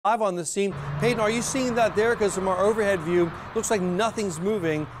Live on the scene. Peyton, are you seeing that there? Because from our overhead view, looks like nothing's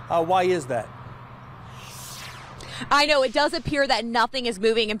moving. Why is that? I know it does appear that nothing is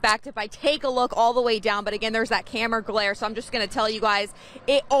moving. In fact, if I take a look all the way down, but again, there's that camera glare, so I'm just going to tell you guys,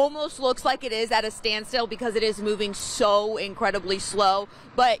 it almost looks like it is at a standstill because it is moving so incredibly slow.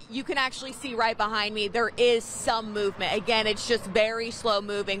 But you can actually see right behind me, there is some movement. Again, it's just very slow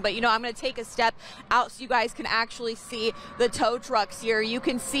moving. But, you know, I'm going to take a step out so you guys can actually see the tow trucks here. You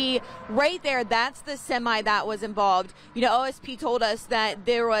can see right there, that's the semi that was involved. You know, OSP told us that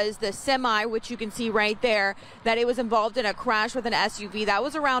there was the semi, which you can see right there, that it was involved in a crash with an SUV. That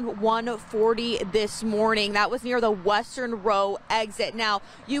was around 1:40 this morning. That was near the Western Row exit. Now,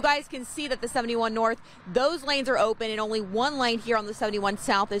 you guys can see that the 71 North, those lanes are open, and only one lane here on the 71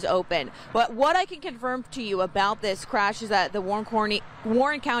 South is open. But what I can confirm to you about this crash is that the Warren County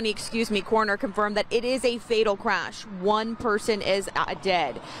coroner confirmed that it is a fatal crash. One person is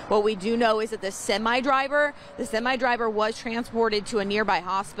dead. What we do know is that the semi driver was transported to a nearby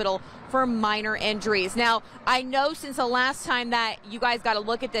hospital for minor injuries. Now, I know since the last time that you guys got to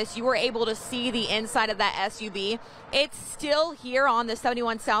look at this, you were able to see the inside of that SUV. It's still here on the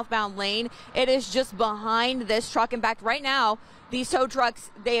 71 southbound lane. It is just behind this truck. In fact, right now, these tow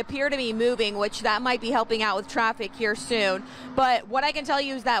trucks, they appear to be moving, which that might be helping out with traffic here soon. But what I can tell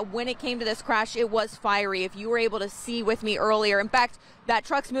you is that when it came to this crash, it was fiery. If you were able to see with me earlier, in fact, that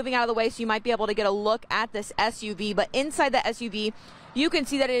truck's moving out of the way, so you might be able to get a look at this SUV. But inside the SUV, you can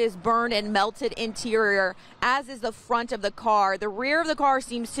see that it is burned and melted interior, as is the front of the car. The rear of the car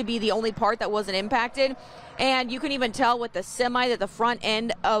seems to be the only part that wasn't impacted. And you can even tell with the semi that the front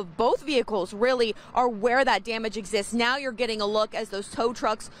end of both vehicles really are where that damage exists. Now you're getting a look as those tow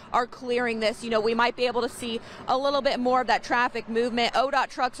trucks are clearing this. You know, we might be able to see a little bit more of that traffic movement. ODOT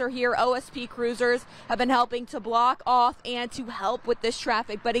trucks are here. OSP cruisers have been helping to block off and to help with this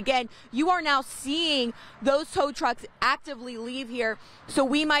traffic. But again, you are now seeing those tow trucks actively leave here. So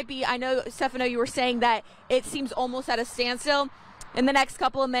we might be, I know, Stefano, you were saying that it seems almost at a standstill. In the next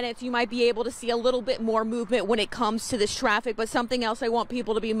couple of minutes, you might be able to see a little bit more movement when it comes to this traffic. But something else I want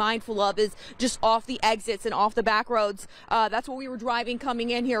people to be mindful of is just off the exits and off the back roads. That's what we were driving coming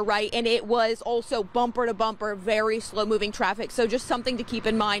in here, right? And it was also bumper to bumper, very slow moving traffic. So just something to keep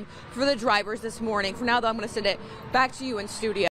in mind for the drivers this morning. For now, though, I'm going to send it back to you in studio.